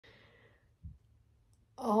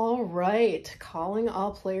All right, calling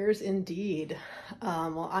all players indeed.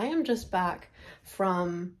 Well, I am just back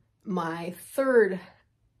from my third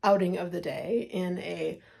outing of the day in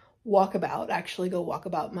a walkabout, actually go walk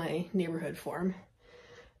about my neighborhood form.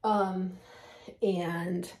 And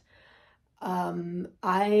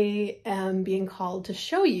I am being called to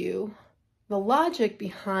show you the logic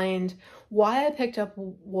behind why I picked up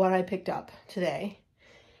what I picked up today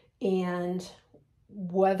and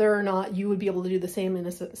whether or not you would be able to do the same in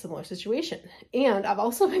a similar situation. And I've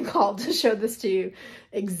also been called to show this to you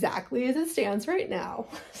exactly as it stands right now.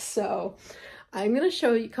 So I'm going to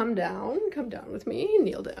show you, come down with me,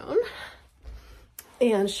 kneel down,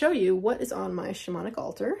 and show you what is on my shamanic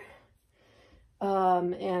altar.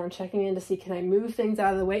 And checking in to see, can I move things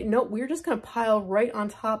out of the way? Nope, we're just going to pile right on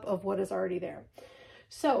top of what is already there.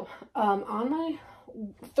 So on my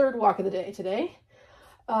third walk of the day today,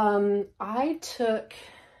 I took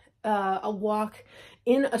a walk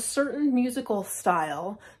in a certain musical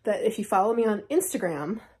style that if you follow me on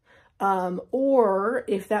Instagram, or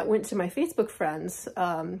if that went to my Facebook friends,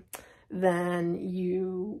 then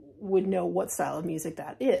you would know what style of music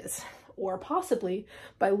that is. Or possibly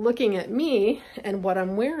by looking at me and what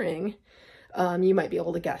I'm wearing, you might be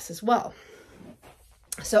able to guess as well.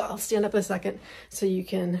 So I'll stand up a second so you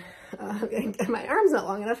can, my arm's not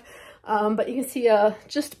long enough, but you can see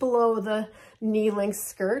just below the knee-length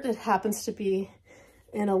skirt, it happens to be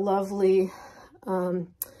in a lovely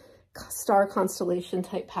star constellation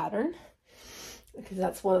type pattern, because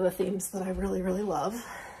that's one of the themes that I really, really love.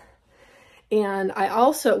 And I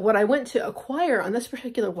also, what I went to acquire on this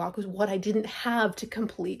particular walk was what I didn't have to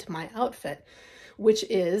complete my outfit, which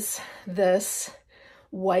is this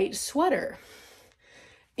white sweater.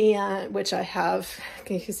 And which I have,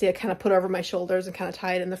 you can see I kind of put over my shoulders and kind of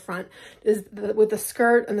tie it in the front. With the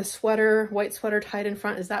skirt and the sweater, white sweater tied in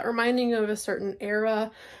front, is that reminding you of a certain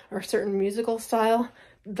era or a certain musical style?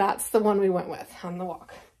 That's the one we went with on the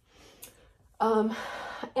walk. And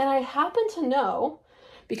I happen to know,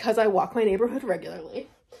 because I walk my neighborhood regularly,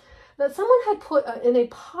 that someone had put in a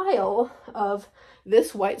pile of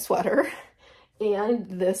this white sweater and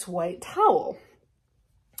this white towel.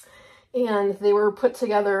 And they were put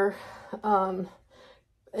together in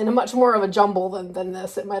a much more of a jumble than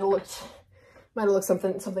this. It might have looked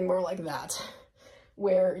something more like that,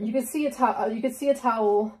 where you could see a towel. You could see a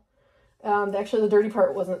towel. Actually, the dirty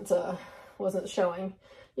part wasn't showing.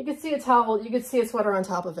 You could see a towel. You could see a sweater on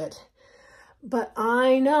top of it. But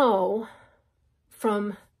I know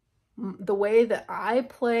from the way that I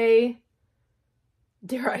play,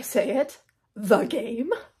 dare I say it, the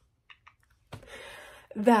game,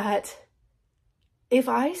 that if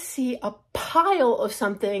I see a pile of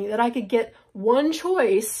something that I could get one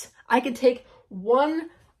choice, I could take one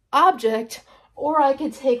object or I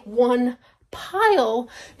could take one pile,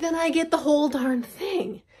 then I get the whole darn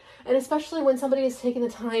thing. And especially when somebody is taking the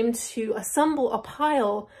time to assemble a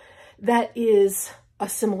pile that is a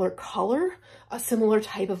similar color, a similar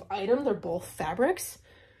type of item, they're both fabrics.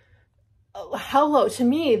 Hello, to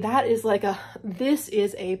me, that is like this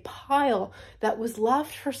is a pile that was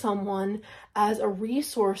left for someone as a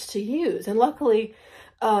resource to use. And luckily,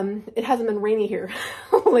 it hasn't been rainy here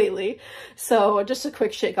lately. So just a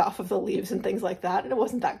quick shake off of the leaves and things like that. And it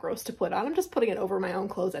wasn't that gross to put on. I'm just putting it over my own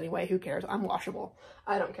clothes anyway. Who cares? I'm washable.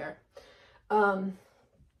 I don't care. And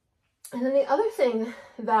then the other thing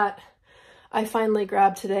that I finally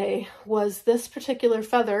grabbed today was this particular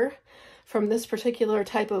feather from this particular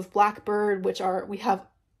type of blackbird, which we have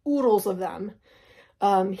oodles of them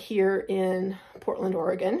here in Portland,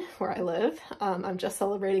 Oregon, where I live. I'm just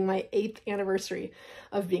celebrating my 8th anniversary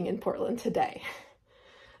of being in Portland today.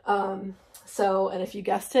 And if you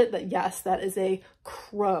guessed it, that yes, that is a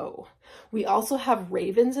crow. We also have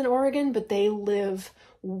ravens in Oregon, but they live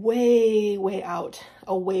way, way out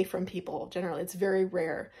away from people. Generally, it's very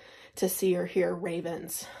rare to see or hear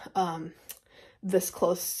ravens this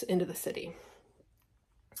close into the city.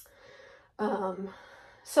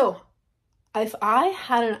 So if I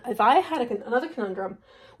had another conundrum,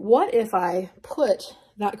 what if I put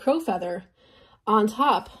that crow feather on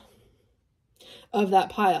top of that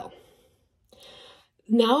pile?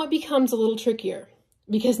 Now it becomes a little trickier,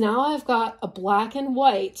 because now I've got a black and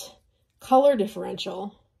white color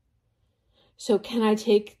differential. So can I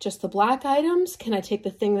take just the black items? Can I take the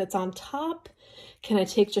thing that's on top? Can I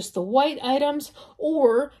take just the white items?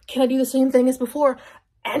 Or can I do the same thing as before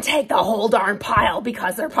and take the whole darn pile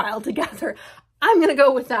because they're piled together? I'm going to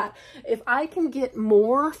go with that. If I can get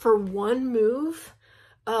more for one move,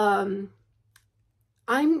 I'm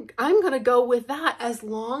going to go with that as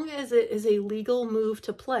long as it is a legal move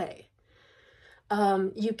to play.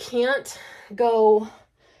 You can't go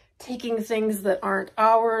taking things that aren't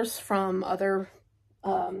ours from other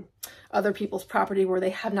people's property where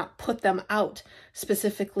they have not put them out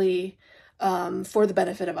specifically for the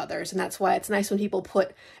benefit of others. And that's why it's nice when people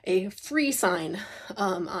put a free sign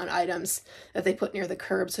on items that they put near the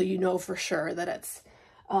curb, so you know for sure that it's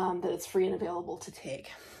free and available to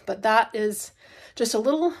take. But that is just a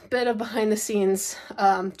little bit of behind the scenes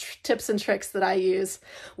tips and tricks that I use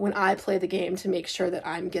when I play the game to make sure that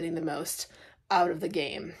I'm getting the most out of the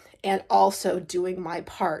game, and also doing my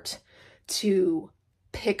part to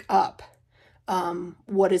pick up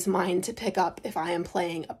what is mine to pick up if I am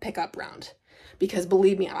playing a pickup round. Because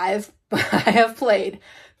believe me, I have played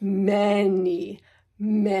many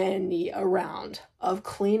a round of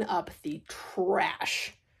clean up the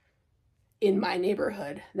trash in my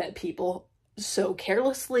neighborhood that people so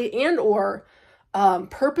carelessly and or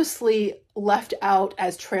purposely left out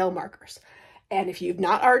as trail markers. And if you've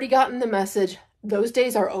not already gotten the message, those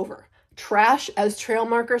days are over. Trash as trail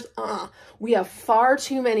markers, we have far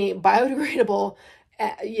too many biodegradable,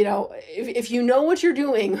 if you know what you're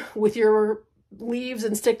doing with your leaves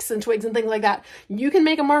and sticks and twigs and things like that, you can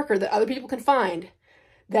make a marker that other people can find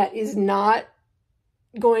that is not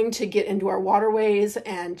going to get into our waterways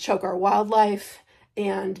and choke our wildlife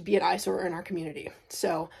and be an eyesore in our community.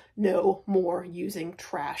 So no more using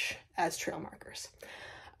trash as trail markers.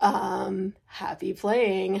 Happy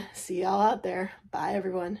playing. See y'all out there. Bye,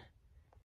 everyone.